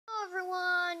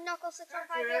Hello,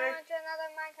 615 here on to another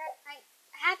Minecraft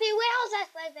Happy Wheels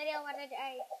Let's Play video for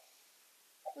today.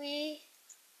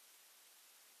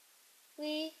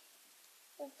 We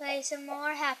will play some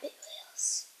more Happy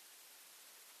Wheels.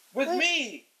 With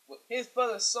me! His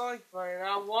brother Sonic and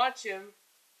I'll watch him.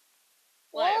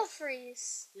 Wall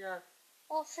freeze. Yeah.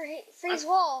 Wall freeze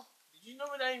wall. Did you know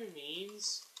what that even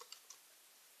means?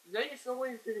 Is that your film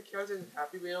when you put the characters in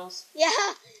Happy Wheels?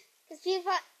 Yeah, because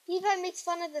PewDiePie makes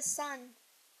fun of the sun.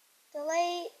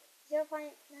 Delay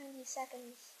 0.90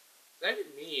 seconds. What does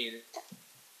that mean?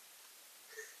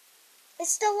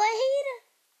 It's delayed.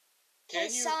 Can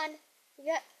Okay, you... son.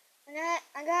 I'm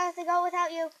gonna have to go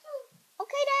without you.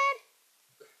 Okay, Dad.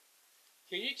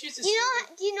 Can you choose to Do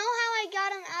you know how I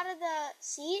got him out of the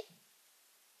seat?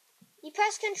 You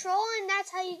press control and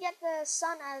that's how you get the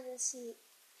sun out of the seat.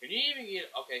 Can you even get...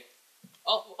 Okay.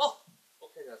 Oh!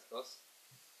 Okay, that's close.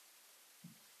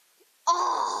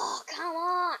 Oh, come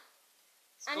on.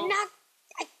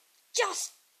 I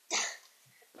just...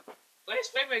 Where's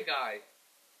Swagman guy?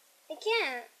 I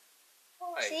can't.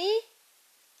 Why? See?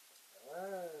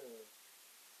 Oh.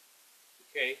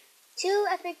 Okay. 2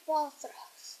 epic ball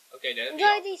throws. Okay, then.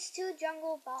 Enjoy these 2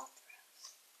 jungle ball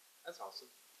throws. That's awesome.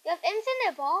 You have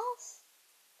infinite balls?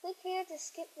 Click here to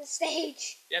skip the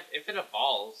stage. You have infinite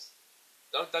balls.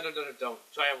 Don't.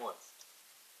 Try it once.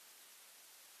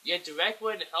 You have direct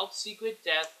win, help secret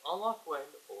death, unlock win,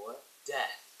 or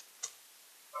death.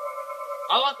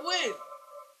 Unlock win!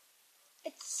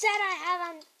 It said I have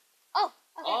on... Oh,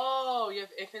 okay. Oh, you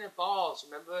have infinite balls,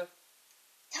 remember?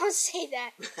 Don't say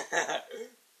that.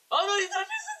 Oh no, you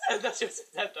don't use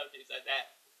that.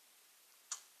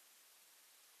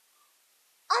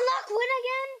 Unlock win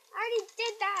again? I already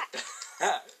did that.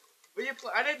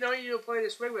 But I didn't know you were playing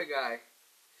this Swagman guy.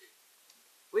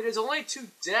 Wait, there's only 2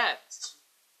 deaths.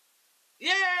 Yay!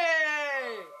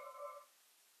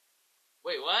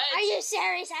 Wait, what? Are you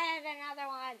serious? I have another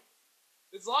one.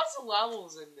 There's lots of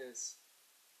levels in this.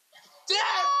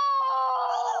 Death!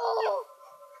 Oh!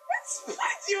 It split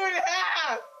you in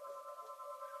half!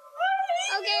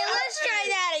 Okay, let's try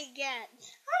that again.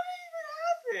 How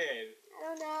did it even happen? I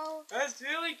don't know. That's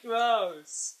really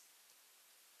gross.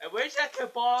 I wish I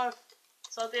could ball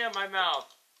something in my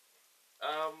mouth.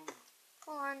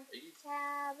 Come on.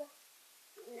 Tab.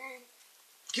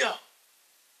 Go!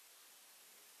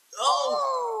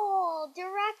 Oh!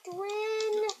 Direct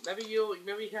win. Maybe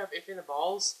you have infinite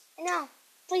balls? No,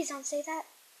 please don't say that.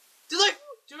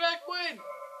 Direct win!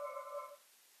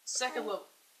 Second level.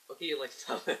 Okay, you like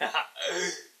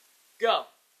Go!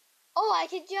 Oh, I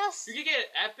could just... You can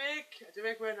get epic,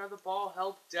 direct win, another ball,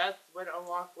 help, death, win,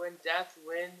 unlock, win, death,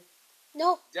 win.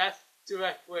 No. Death,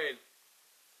 direct win.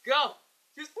 Go!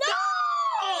 Just No!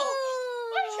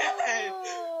 Okay!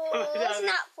 Let's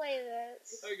not play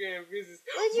this. Okay, this is...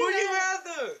 Would you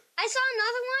rather? I saw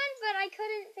another one, but I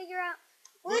couldn't figure out...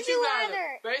 Would you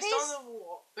rather?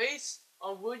 Based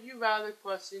on would you rather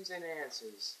questions and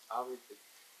answers.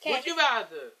 Okay. Would you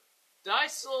rather die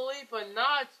slowly but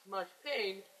not much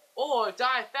pain, or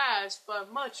die fast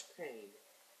but much pain?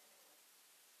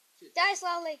 Die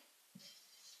slowly.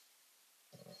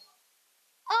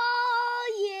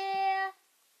 Oh, yeah.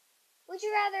 Would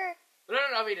you rather... No,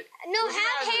 I mean...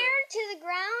 have hair to the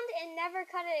ground and never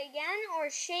cut it again, or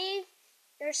shave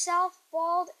yourself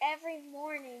bald every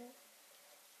morning?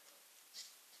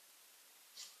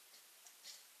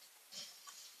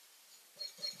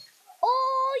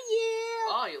 Oh,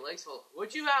 yeah. Oh, your legs full.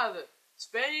 Would you rather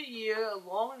spend a year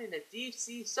alone in a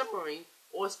deep-sea submarine,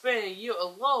 or spend a year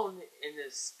alone in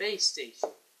a space station?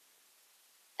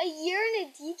 A year in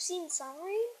a deep-sea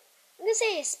submarine? I'm gonna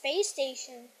say a space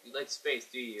station. You like space,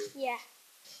 do you? Yeah.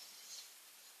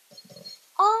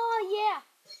 Oh, yeah.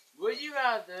 Would you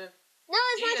rather No,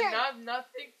 it's my turn. Eat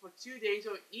nothing for 2 days,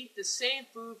 or eat the same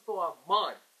food for a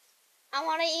month? I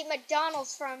want to eat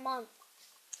McDonald's for a month.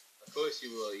 Of course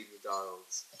you will eat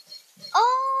McDonald's.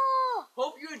 Oh!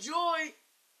 Hope you enjoy.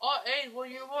 Oh, hey, what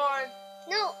you want?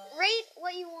 No, rate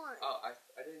what you want. Oh, I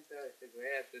didn't figure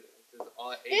it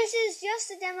out. This is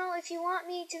just a demo. If you want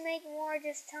me to make more,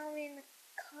 just tell me in the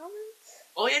comments.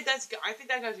 Oh yeah, I think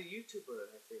that guy's a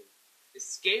YouTuber. I think.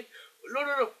 Escape?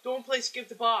 No! Don't play Skip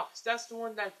the Box. That's the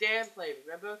one that Dan played.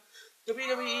 Remember?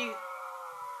 WWE.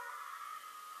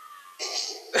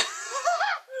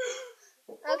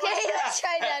 Okay, let's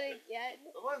try that again.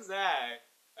 What was that?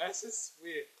 That's just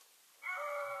weird.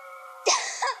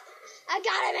 I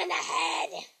got him in the head.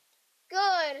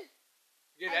 Good.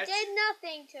 Yeah, I did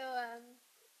nothing to him.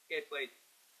 Okay, play.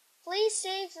 Please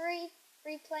save,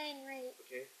 replay, and rate.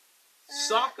 Okay.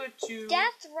 Soccer 2.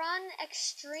 Death Run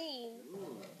Extreme.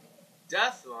 Ooh.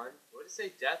 Death Run? What did it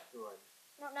say Death Run?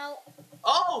 No.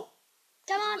 Oh!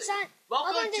 Come on, son.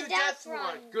 Welcome to Death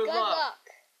Run. Good luck.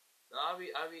 No, I'll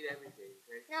read everything,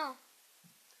 okay? No.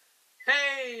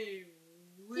 Hey!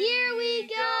 Here we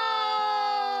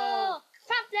go!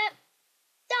 Front flip.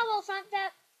 Double front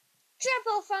flip.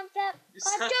 Triple front flip.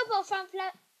 Quadruple front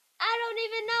flip. I don't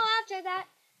even know after that.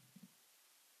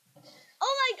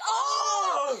 Oh my god!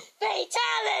 Oh!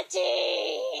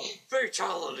 Fatality!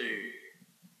 Fatality!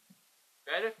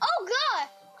 Better? Oh god!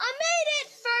 I made it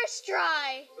first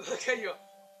try! Look at you.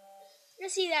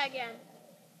 Let's see that again.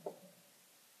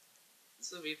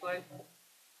 This is a replay?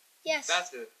 Yes.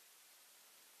 That's good.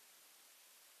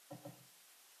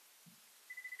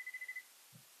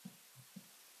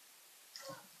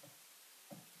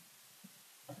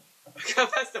 Look how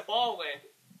fast the ball went.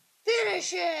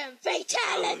 Finish him!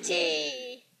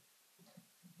 Fatality!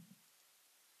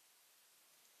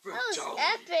 That was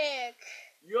epic.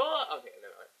 Okay,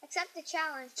 never mind. Accept the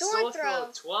challenge. Sword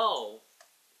Throw. 12.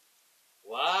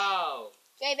 Wow.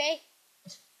 JB.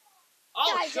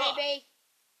 Oh, Die, shot. JB.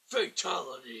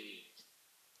 Fatality.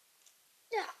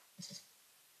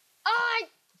 Oh,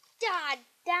 god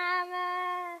damn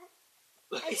it.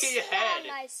 Look I at your stabbed head.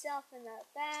 myself in the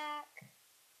back.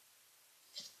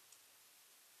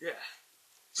 Yeah.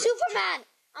 Superman!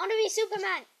 I want to be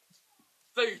Superman.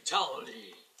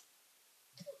 Fatality.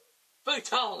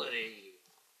 Fatality.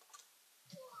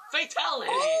 Fatality.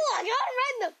 Oh, I got him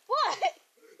right in the foot.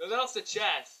 No, that's the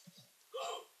chest.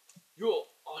 Your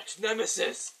arch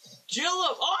nemesis. Kill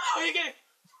him. Oh no, you're getting.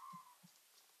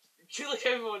 You're killing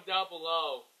everyone down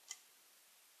below.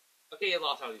 Okay, you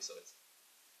lost all these swords.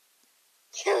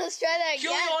 Let's try that again.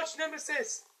 Kill your arch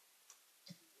nemesis.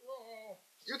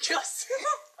 You killed.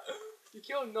 You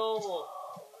killed normal.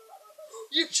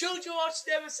 You killed your arch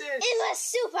nemesis. It was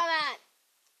Superman.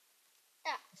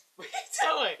 What are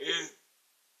you doing?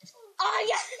 Oh,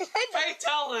 yeah.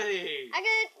 Fatality. I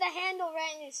got the handle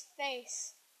right in his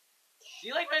face. Do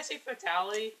you like when I say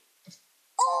fatality?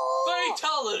 Oh!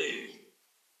 Fatality.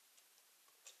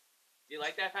 Do you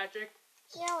like that, Patrick?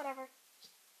 Yeah, whatever.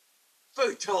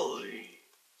 Fatality.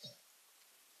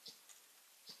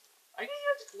 I can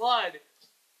use blood.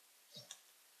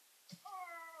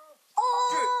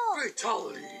 Oh!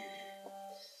 Fatality.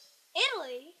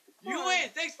 Italy? You win.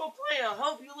 Thanks for playing. I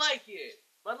hope you like it.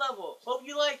 My level. Hope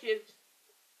you like it.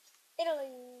 Italy.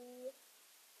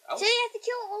 Oh. So you have to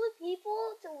kill all the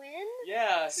people to win?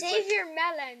 Yeah. Save your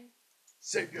melon.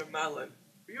 Save your melon.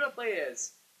 Who you gonna play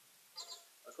as?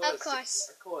 Of course.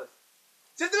 Of course.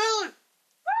 Save the melon!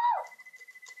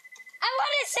 I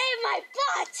want to save my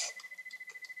butt!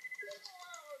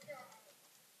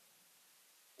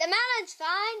 The melon's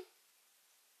fine.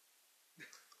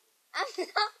 I'm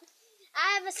not.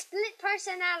 I have a split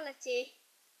personality.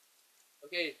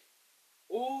 Okay.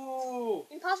 Ooh.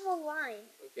 Impossible line.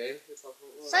 Okay.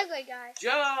 Segway guy.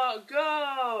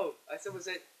 Go! Someone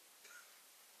said.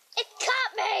 It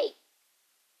caught me!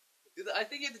 I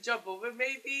think you have to jump over,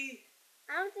 maybe?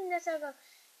 I don't think that's how it goes.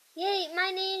 Yay,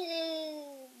 my name is...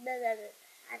 I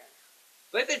don't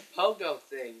know. Like the pogo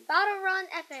thing. Bottle run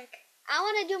epic. I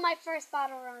want to do my first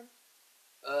bottle run.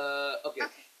 Okay.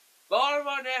 Bottle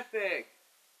run epic!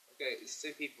 Okay, it's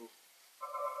 2 people.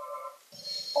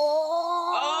 Oh!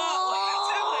 Oh! What are you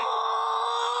doing?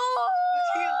 Look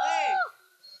at your leg!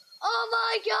 Oh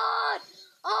my god!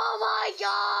 Oh my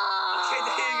god! Okay,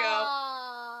 there you go.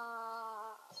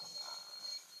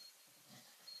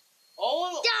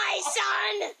 Oh! Die,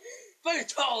 son!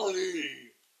 Fatality!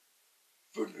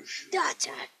 Finish him.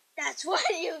 That's what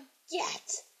you get.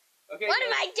 Okay, What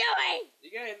am I doing?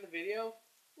 You got it in the video?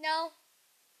 No.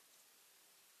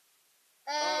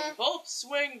 Volt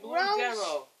Swing Blue Rose,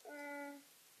 Demo.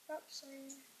 Rope swing.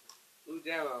 Blue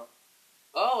Demo.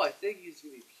 Oh, I think he's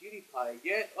gonna be PewDiePie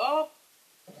again. Oh!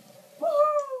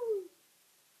 Woohoo!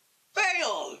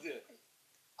 Failed!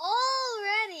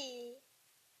 Already.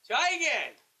 Try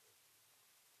again!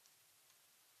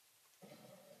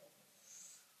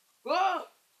 Whoa!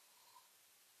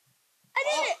 I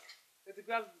did it. Have to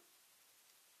grab.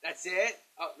 That's it?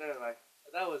 Oh, never mind.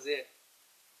 That was it.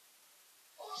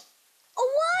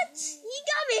 What? You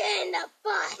got me in the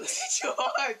butt.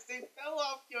 George, they fell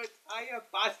off your entire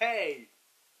body.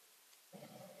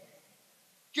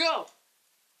 Go!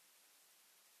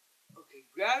 Okay,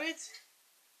 grab it.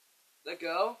 Let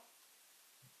go.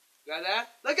 Grab that.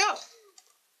 Let go!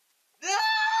 No!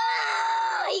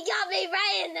 Oh, he got me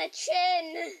right in the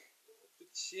chin. The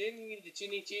chin? You need the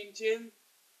chinny chin chin?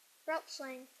 Rope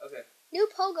swing. Okay, New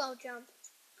pogo jump.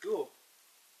 cool.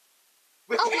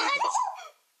 Oh, what?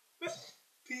 With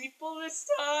people this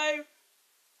time?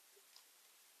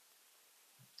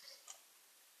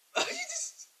 You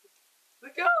just... Look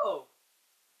Let go!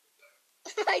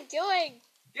 What am I doing?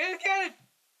 Get in the cannon!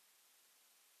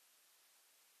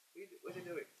 What's it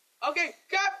doing? Okay,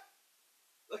 cut!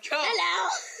 Let go! Hello!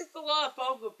 It's a lot of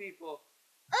Pogo people.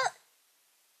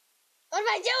 What am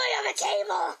I doing on the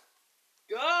table?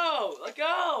 Go! Let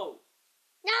go!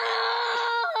 No!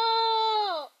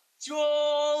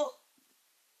 Joel!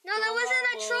 No, that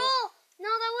wasn't a troll. No,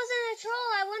 that wasn't a troll.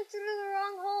 I went through the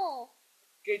wrong hole.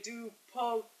 Okay, do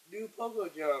Pogo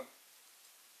jump.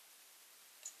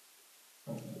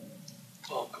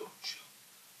 Pogo jump.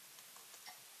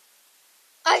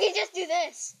 I can just do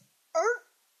this. Oh,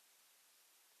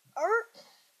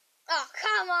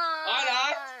 come on. Why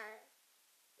not? I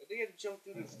think I have to jump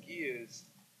through those gears.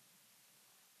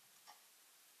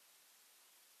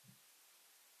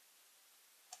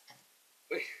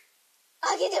 Wait.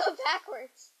 I can do it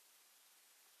backwards.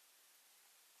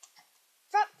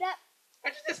 Front flip.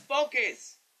 I just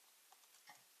focus.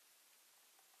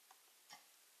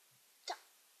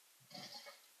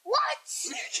 What?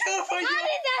 You killed by How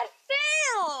did that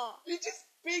fail? You just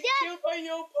being killed by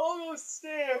your Pogo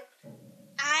stick.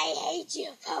 I hate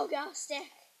you, Pogo Stick.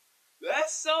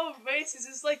 That's so racist.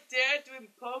 It's like Dad doing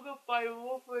Pogo Fight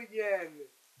over again.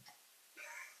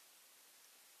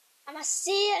 I'm a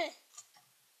seal.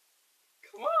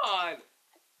 Come on.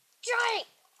 Drink.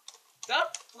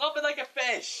 Stop flopping like a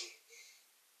fish.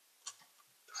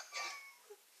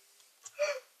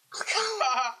 Oh, come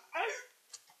on.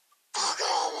 Oh,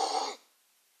 come on.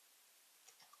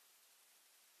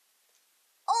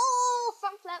 Oh,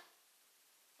 front flip.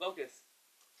 Focus.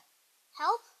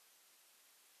 Help.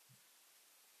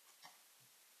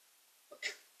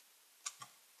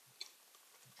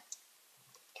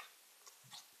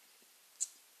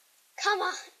 Come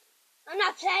on. I'm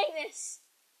not playing this.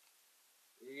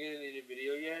 You gonna need a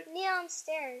video yet? Neon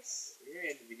stairs. You gonna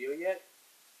need a video yet?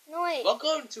 No, wait.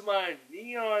 Welcome to my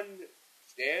neon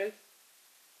stairs.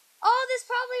 Oh, this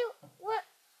probably what?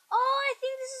 Oh, I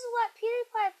think this is what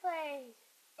PewDiePie played.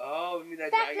 Oh, you mean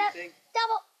that Back dragon left, thing?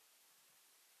 double.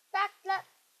 Back left.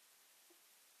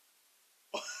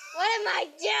 What am I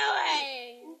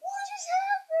doing? What just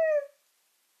happened?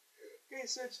 Okay,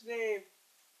 search name.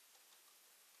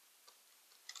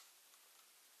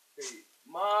 Okay,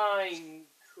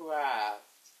 Minecraft.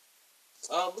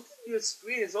 Look at your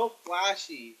screen. It's all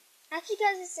flashy. That's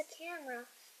because it's a camera.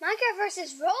 Minecraft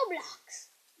versus Roblox.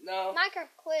 No.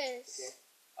 Minecraft quiz.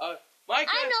 Okay.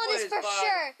 Minecraft I know this quiz for by-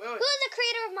 sure. Wait, wait. Who's the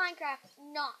creator of Minecraft?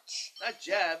 Notch. Not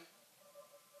Jeb.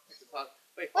 Wait, What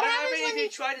what happens happens if when you you-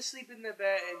 try to sleep in the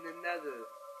bed in the nether?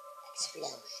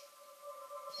 Explosion.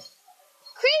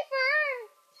 Creeper!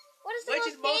 What is the Which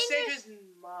is most most dangerous? dangerous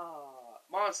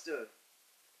monster?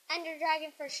 Ender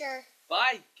Dragon for sure.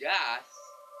 By gas.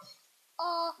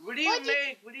 What do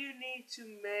What do you need to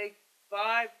make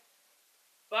five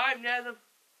nether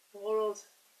portals,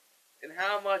 and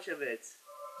how much of it?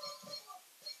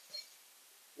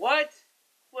 What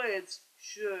quiz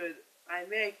should I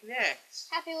make next?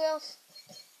 Happy Wheels.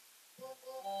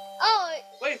 Oh,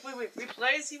 Wait. We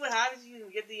play and see what happens if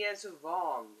you get the answer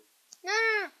wrong. no.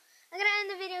 I'm going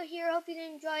to end the video here. Hope you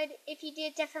enjoyed. If you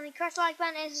did, definitely crush the like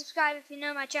button and subscribe if you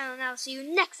know my channel. And I'll see you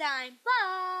next time.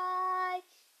 Bye.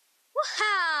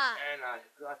 Woohoo! And I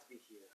got to be here.